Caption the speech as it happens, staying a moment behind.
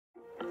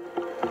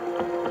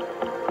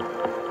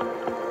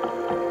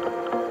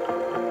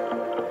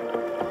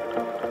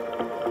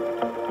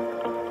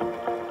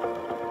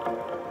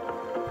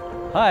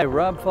Hi,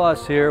 Rob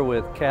Foss here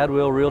with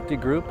Cadwell Realty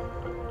Group,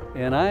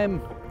 and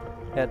I'm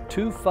at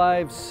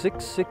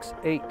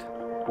 25668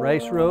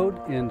 Rice Road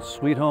in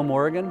Sweet Home,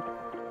 Oregon.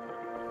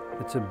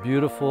 It's a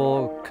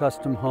beautiful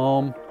custom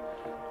home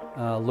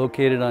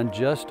located on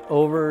just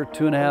over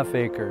 2.5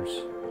 acres.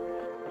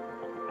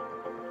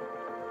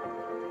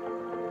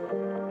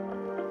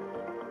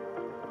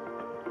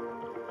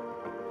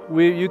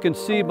 You can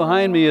see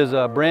behind me is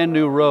a brand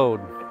new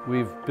road.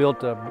 We've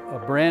built a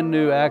brand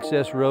new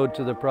access road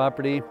to the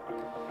property.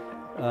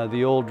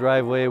 The old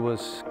driveway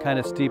was kind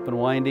of steep and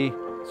windy,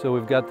 so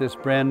we've got this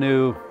brand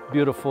new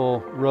beautiful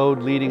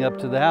road leading up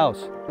to the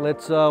house.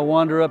 Let's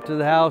wander up to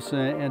the house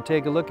and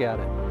take a look at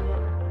it.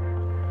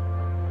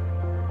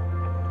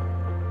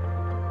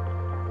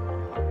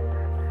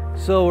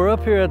 So we're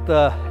up here at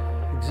the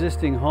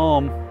existing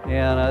home,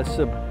 and it's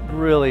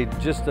really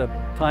just a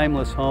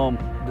timeless home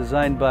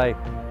designed by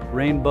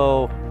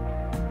Rainbow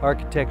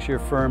architecture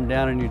firm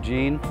down in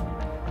Eugene.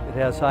 It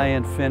has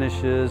high-end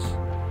finishes,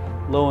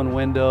 low-end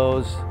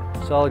windows,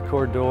 solid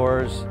core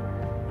doors.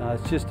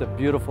 It's just a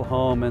beautiful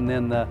home, and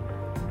then the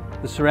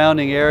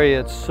surrounding area,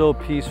 it's so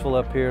peaceful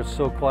up here. It's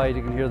so quiet,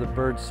 you can hear the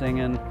birds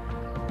singing,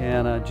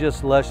 and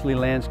just lushly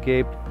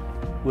landscaped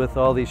with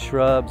all these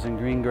shrubs and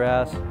green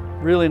grass.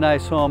 Really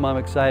nice home. I'm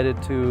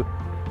excited to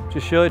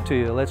show it to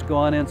you. Let's go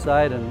on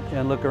inside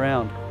and look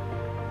around.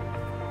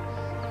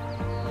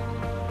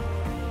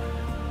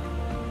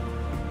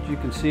 As you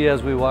can see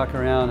as we walk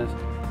around, it's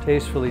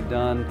tastefully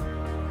done.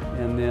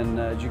 And then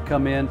as you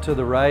come in to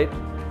the right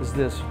is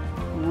this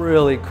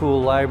really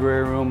cool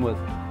library room with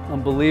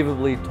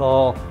unbelievably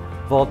tall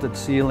vaulted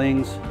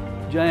ceilings,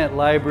 giant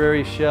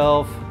library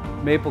shelf,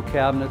 maple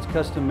cabinets,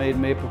 custom made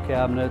maple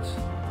cabinets,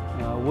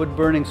 wood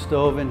burning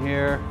stove in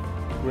here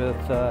with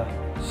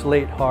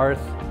slate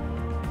hearth.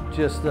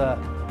 Just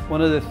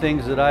one of the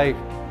things that I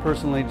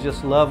personally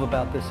just love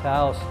about this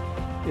house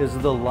is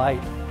the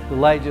light. The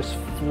light just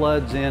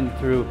floods in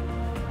through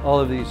all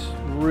of these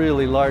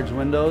really large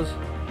windows.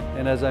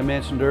 And as I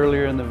mentioned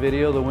earlier in the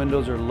video, the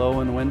windows are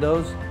low-end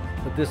windows,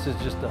 but this is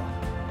just a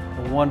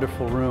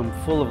wonderful room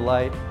full of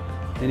light.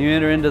 And you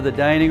enter into the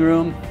dining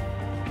room.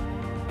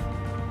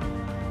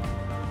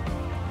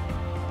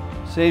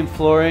 Same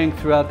flooring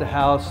throughout the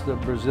house, the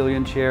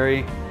Brazilian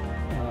cherry.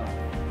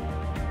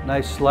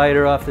 Nice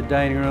slider off the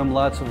dining room,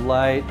 lots of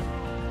light.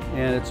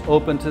 And it's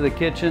open to the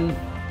kitchen,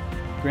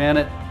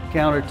 granite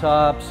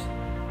countertops.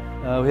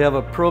 We have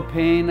a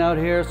propane out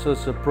here, so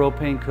it's a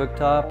propane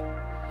cooktop.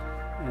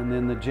 And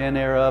then the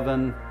Jenn-Air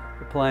oven,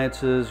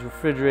 appliances,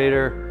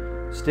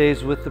 refrigerator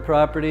stays with the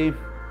property.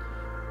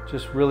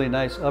 Just really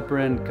nice upper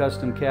end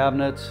custom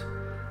cabinets.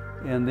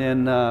 And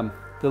then the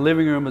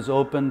living room is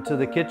open to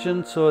the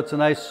kitchen, so it's a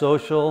nice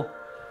social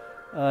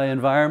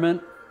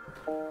environment.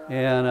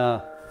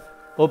 And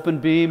open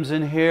beams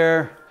in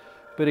here.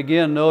 But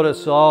again,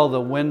 notice all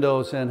the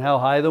windows and how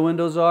high the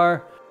windows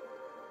are.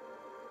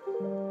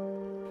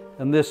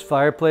 And this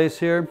fireplace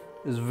here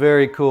is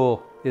very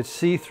cool. It's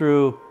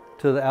see-through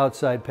to the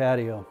outside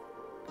patio.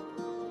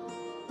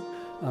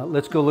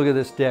 Let's go look at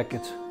this deck.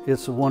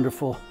 It's a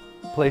wonderful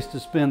place to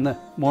spend the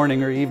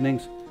morning or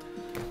evenings.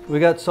 We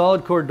got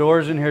solid core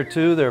doors in here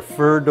too. They're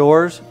fir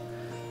doors.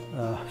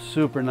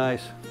 Super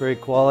nice, very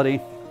quality.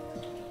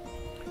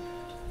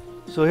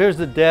 So here's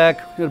the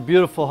deck. Got a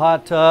beautiful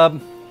hot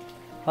tub.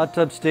 Hot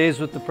tub stays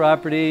with the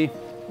property,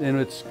 and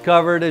it's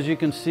covered, as you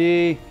can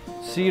see,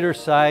 cedar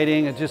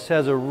siding. It just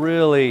has a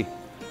really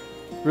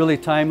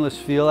timeless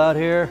feel out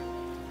here.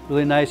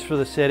 Really nice for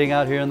the setting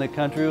out here in the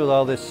country with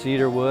all this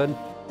cedar wood.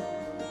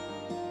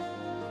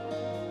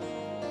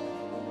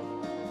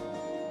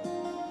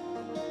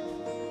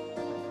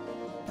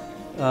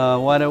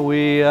 Why don't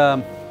we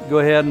go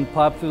ahead and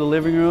pop through the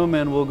living room,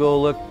 and we'll go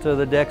look to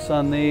the decks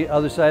on the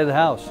other side of the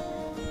house.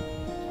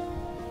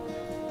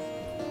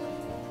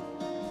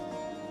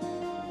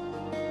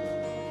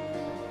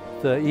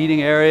 The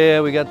eating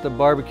area, we got the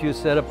barbecue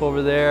set up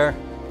over there.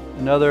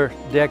 Another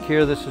deck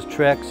here. This is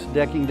Trex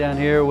decking down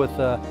here with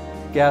a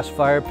gas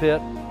fire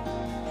pit.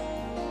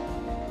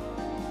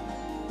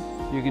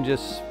 You can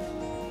just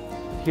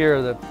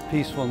hear the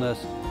peacefulness.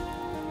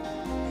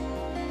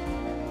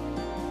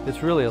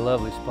 It's really a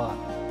lovely spot.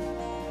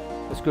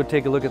 Let's go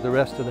take a look at the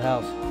rest of the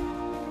house.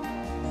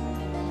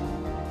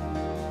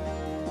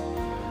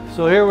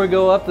 So here we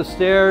go up the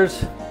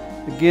stairs.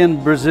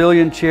 Again,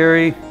 Brazilian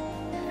cherry.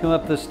 Come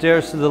up the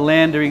stairs to the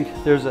landing.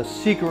 There's a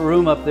secret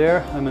room up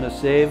there I'm going to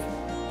save.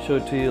 Show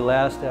it to you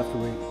last after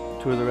we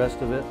tour the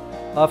rest of it.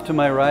 Off to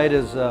my right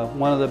is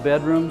one of the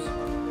bedrooms,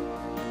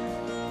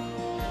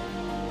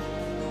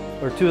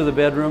 or two of the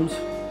bedrooms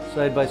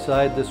side by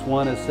side. This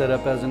one is set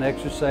up as an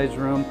exercise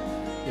room.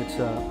 It's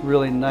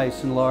really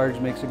nice and large,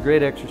 makes a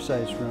great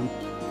exercise room.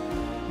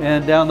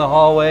 And down the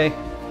hallway,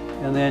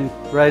 and then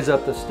rise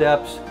up the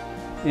steps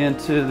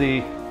into the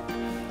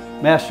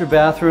master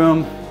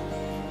bathroom,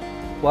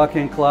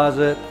 walk-in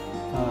closet,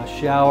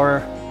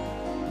 shower.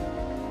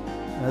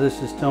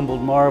 This is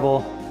tumbled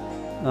marble.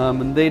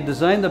 And they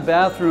designed the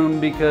bathroom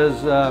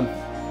because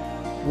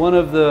one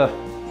of the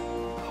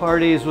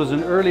parties was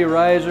an early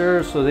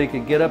riser, so they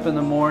could get up in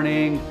the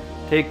morning,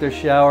 take their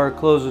shower,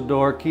 close the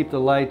door, keep the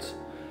lights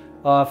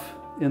off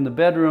in the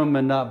bedroom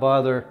and not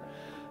bother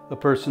a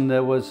person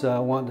that was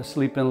wanting to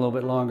sleep in a little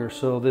bit longer.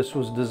 So this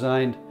was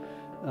designed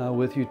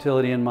with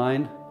utility in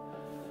mind.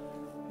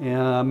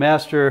 And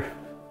master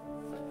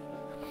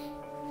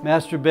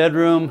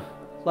bedroom,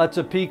 lots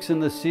of peaks in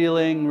the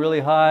ceiling,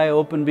 really high,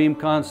 open beam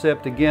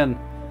concept. Again,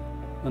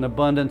 an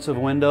abundance of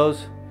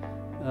windows.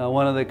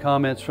 One of the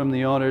comments from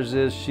the owners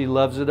is she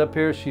loves it up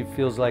here. She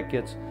feels like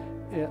it's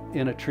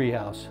in a tree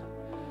house.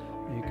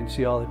 You can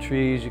see all the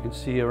trees, you can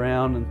see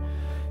around, and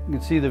you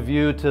can see the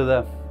view to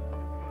the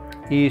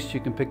east.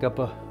 You can pick up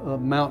a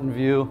mountain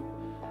view.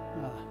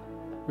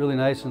 Really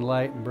nice and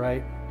light and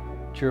bright,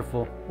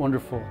 cheerful,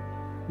 wonderful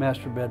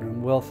master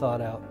bedroom, well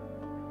thought out.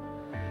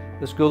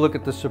 Let's go look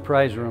at the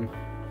surprise room.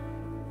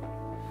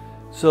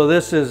 So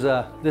this is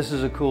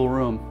a cool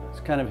room. It's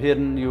kind of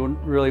hidden. You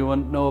really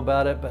wouldn't know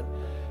about it, but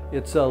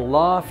it's a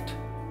loft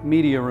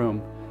media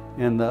room,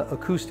 and the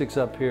acoustics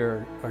up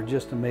here are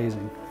just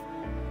amazing.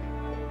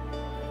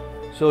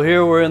 So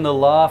here we're in the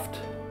loft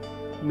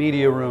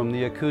media room.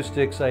 The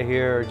acoustics I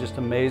hear are just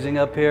amazing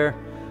up here.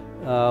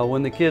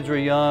 When the kids were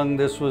young,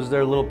 this was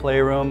their little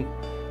playroom.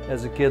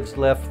 As the kids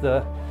left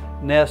the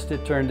nest,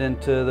 it turned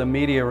into the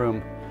media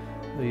room.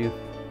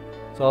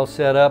 It's all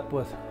set up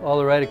with all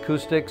the right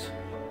acoustics.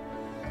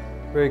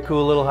 Very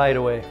cool little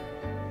hideaway.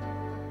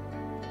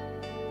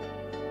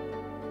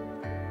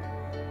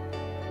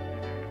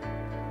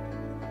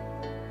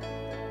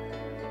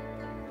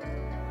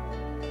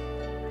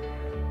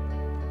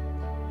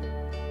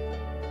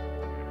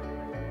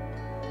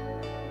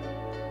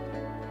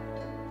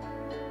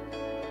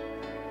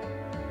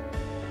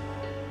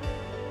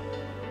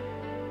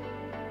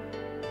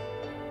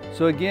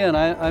 So again,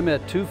 I'm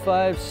at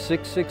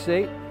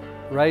 25668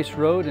 Rice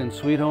Road in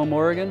Sweet Home,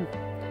 Oregon.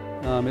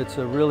 It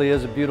really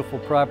is a beautiful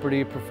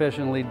property,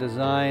 professionally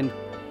designed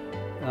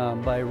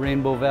by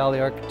Rainbow Valley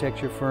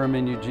Architecture firm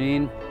in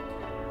Eugene.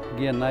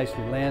 Again,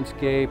 nicely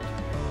landscaped,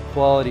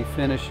 quality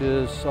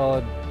finishes,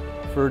 solid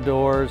fir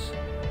doors,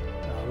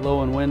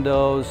 low-end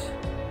windows,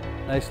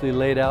 nicely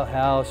laid out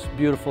house,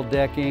 beautiful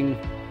decking,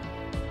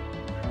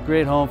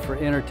 great home for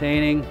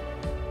entertaining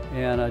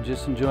and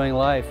just enjoying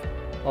life.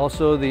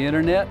 Also, the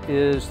internet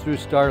is through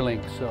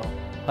Starlink, so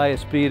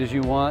highest speed as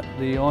you want.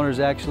 The owners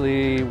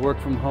actually work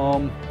from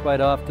home.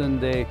 Quite often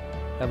they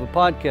have a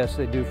podcast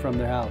they do from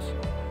their house.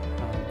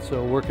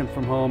 So working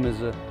from home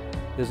is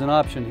an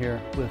option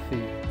here with the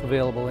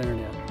available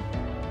internet.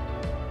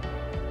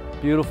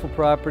 Beautiful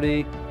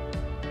property.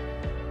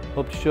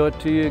 Hope to show it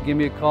to you. Give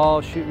me a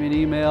call, shoot me an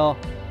email.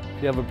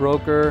 If you have a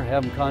broker,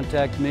 have them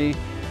contact me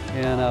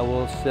and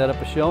we'll set up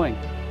a showing.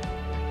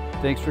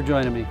 Thanks for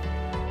joining me.